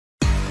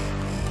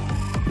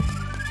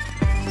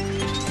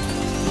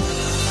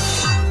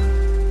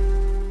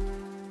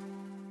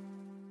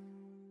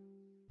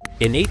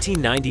In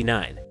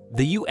 1899,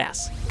 the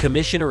U.S.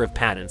 Commissioner of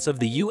Patents of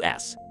the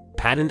U.S.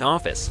 Patent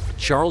Office,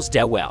 Charles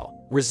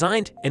Dewell,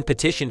 resigned and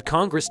petitioned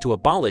Congress to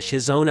abolish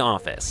his own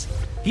office.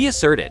 He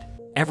asserted,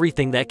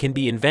 "Everything that can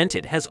be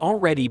invented has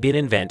already been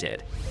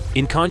invented."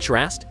 In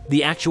contrast,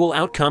 the actual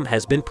outcome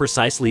has been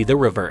precisely the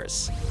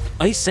reverse.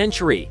 A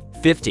century,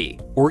 50,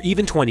 or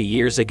even 20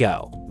 years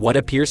ago, what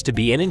appears to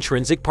be an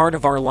intrinsic part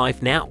of our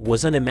life now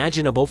was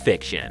unimaginable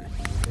fiction.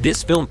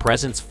 This film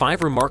presents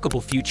 5 remarkable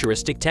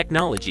futuristic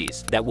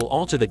technologies that will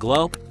alter the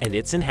globe and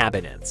its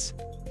inhabitants.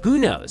 Who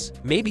knows,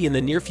 maybe in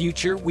the near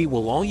future we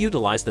will all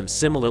utilize them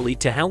similarly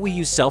to how we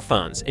use cell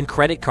phones and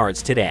credit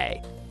cards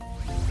today.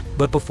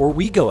 But before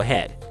we go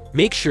ahead,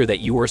 make sure that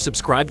you are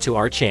subscribed to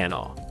our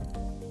channel.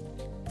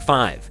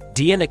 5.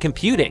 DNA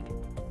computing.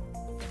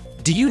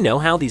 Do you know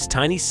how these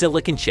tiny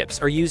silicon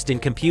chips are used in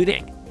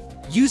computing?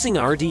 Using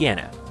our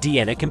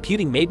DNA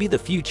computing may be the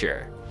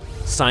future.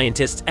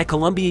 Scientists at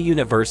Columbia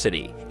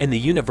University and the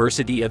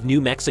University of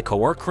New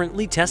Mexico are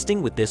currently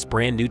testing with this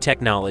brand new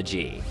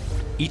technology.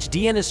 Each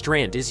DNA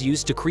strand is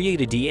used to create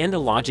a DNA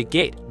logic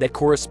gate that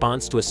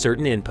corresponds to a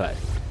certain input.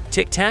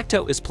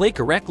 Tic-tac-toe is played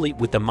correctly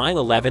with the Mile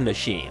 11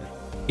 machine.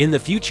 In the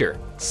future,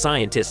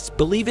 scientists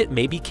believe it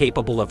may be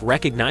capable of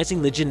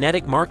recognizing the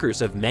genetic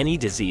markers of many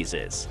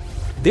diseases.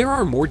 There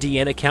are more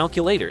DNA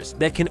calculators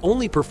that can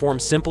only perform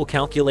simple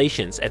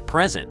calculations at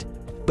present,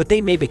 but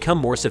they may become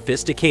more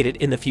sophisticated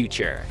in the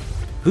future.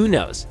 Who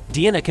knows,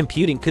 DNA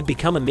computing could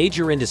become a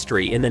major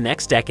industry in the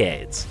next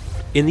decades.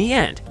 In the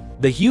end,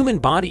 the human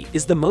body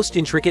is the most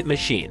intricate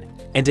machine,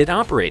 and it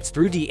operates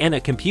through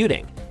DNA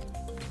computing.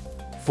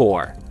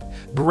 4.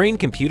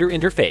 Brain-computer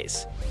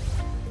interface.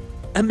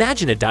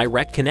 Imagine a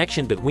direct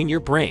connection between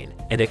your brain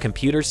and a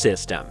computer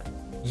system.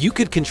 You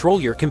could control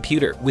your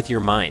computer with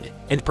your mind,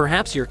 and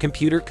perhaps your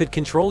computer could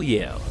control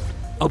you.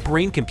 A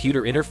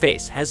brain-computer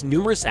interface has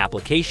numerous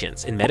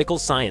applications in medical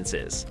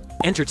sciences,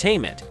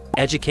 entertainment,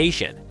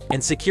 education,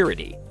 and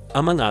security,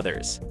 among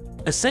others.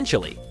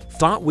 Essentially,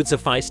 thought would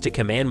suffice to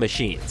command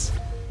machines.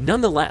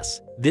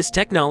 Nonetheless, this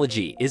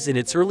technology is in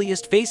its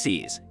earliest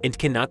phases and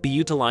cannot be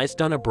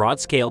utilized on a broad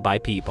scale by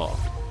people.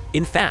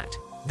 In fact,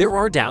 there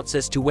are doubts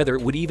as to whether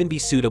it would even be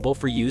suitable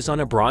for use on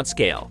a broad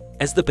scale,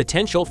 as the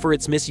potential for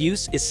its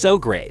misuse is so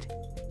great.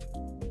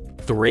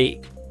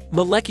 3.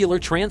 Molecular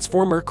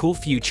transformer cool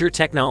future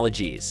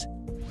technologies.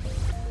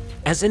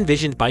 As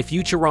envisioned by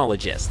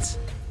futurologists,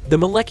 the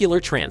molecular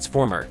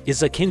transformer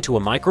is akin to a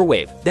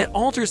microwave that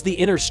alters the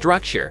inner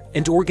structure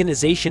and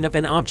organization of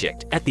an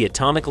object at the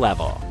atomic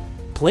level.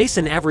 Place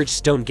an average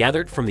stone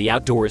gathered from the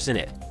outdoors in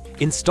it,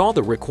 install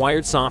the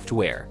required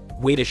software,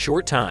 wait a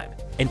short time,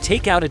 and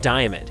take out a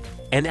diamond,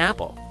 an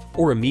apple,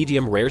 or a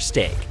medium rare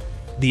steak.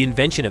 The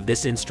invention of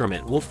this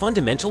instrument will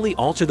fundamentally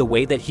alter the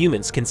way that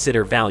humans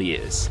consider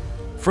values.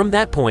 From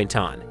that point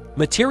on,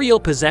 material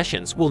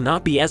possessions will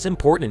not be as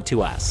important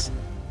to us.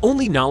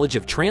 Only knowledge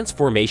of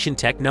transformation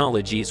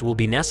technologies will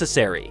be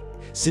necessary,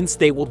 since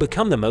they will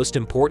become the most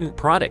important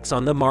products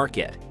on the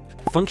market.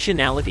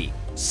 Functionality,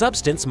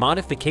 substance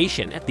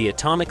modification at the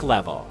atomic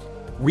level,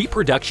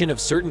 reproduction of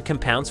certain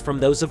compounds from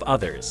those of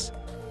others.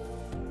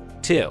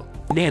 2.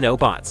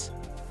 Nanobots.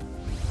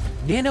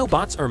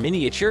 Nanobots are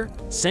miniature,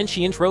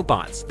 sentient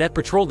robots that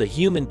patrol the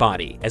human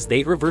body as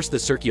they reverse the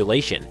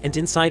circulation and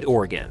inside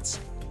organs.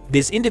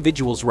 These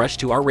individuals rush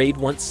to our aid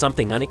once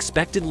something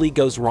unexpectedly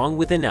goes wrong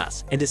within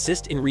us and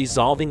assist in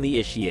resolving the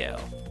issue.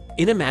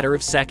 In a matter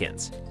of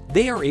seconds,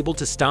 they are able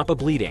to stop a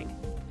bleeding,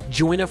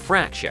 join a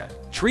fracture,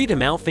 treat a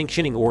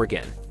malfunctioning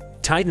organ,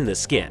 tighten the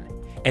skin,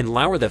 and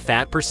lower the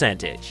fat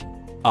percentage.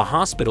 A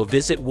hospital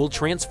visit will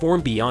transform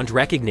beyond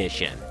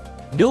recognition.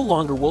 No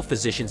longer will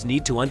physicians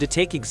need to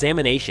undertake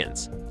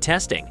examinations,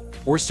 testing,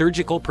 or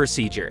surgical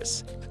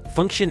procedures.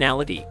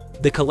 Functionality,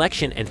 the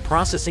collection and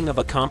processing of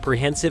a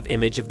comprehensive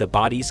image of the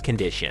body's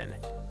condition.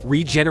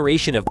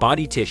 Regeneration of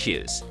body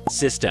tissues,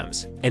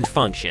 systems, and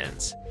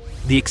functions.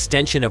 The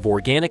extension of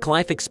organic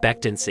life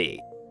expectancy.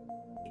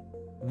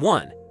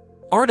 1.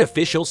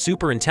 Artificial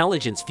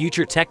superintelligence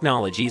future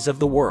technologies of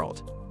the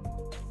world.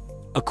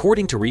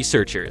 According to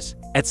researchers,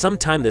 at some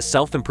time the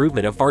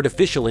self-improvement of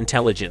artificial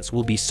intelligence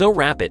will be so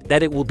rapid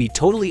that it will be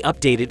totally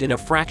updated in a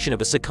fraction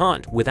of a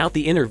second without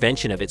the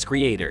intervention of its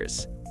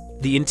creators.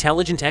 The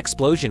intelligent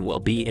explosion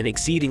will be an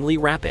exceedingly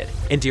rapid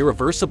and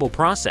irreversible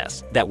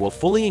process that will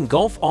fully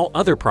engulf all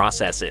other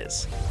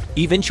processes.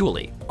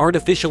 Eventually,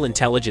 artificial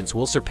intelligence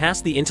will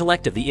surpass the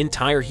intellect of the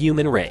entire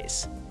human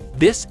race.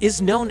 This is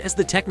known as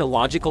the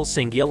technological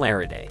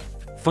singularity.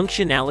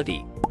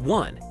 Functionality.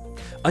 1.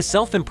 A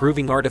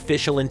self-improving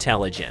artificial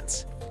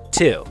intelligence.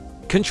 2.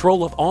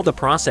 Control of all the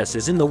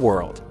processes in the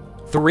world.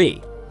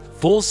 3.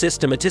 Full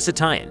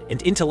systematization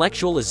and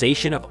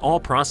intellectualization of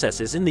all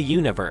processes in the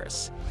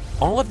universe.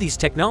 All of these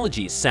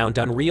technologies sound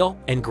unreal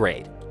and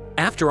great.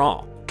 After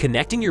all,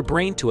 connecting your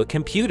brain to a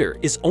computer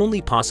is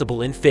only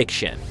possible in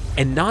fiction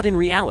and not in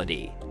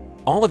reality.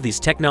 All of these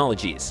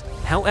technologies,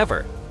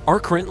 however,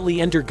 are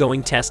currently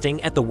undergoing testing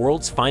at the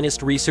world's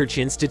finest research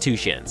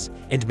institutions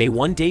and may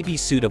one day be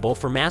suitable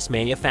for mass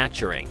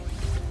manufacturing.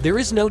 There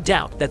is no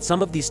doubt that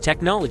some of these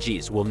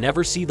technologies will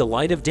never see the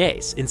light of day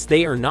since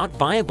they are not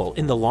viable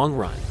in the long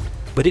run,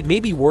 but it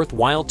may be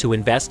worthwhile to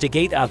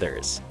investigate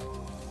others.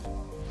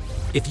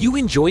 If you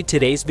enjoyed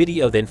today's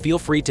video, then feel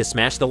free to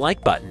smash the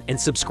like button and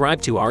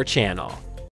subscribe to our channel.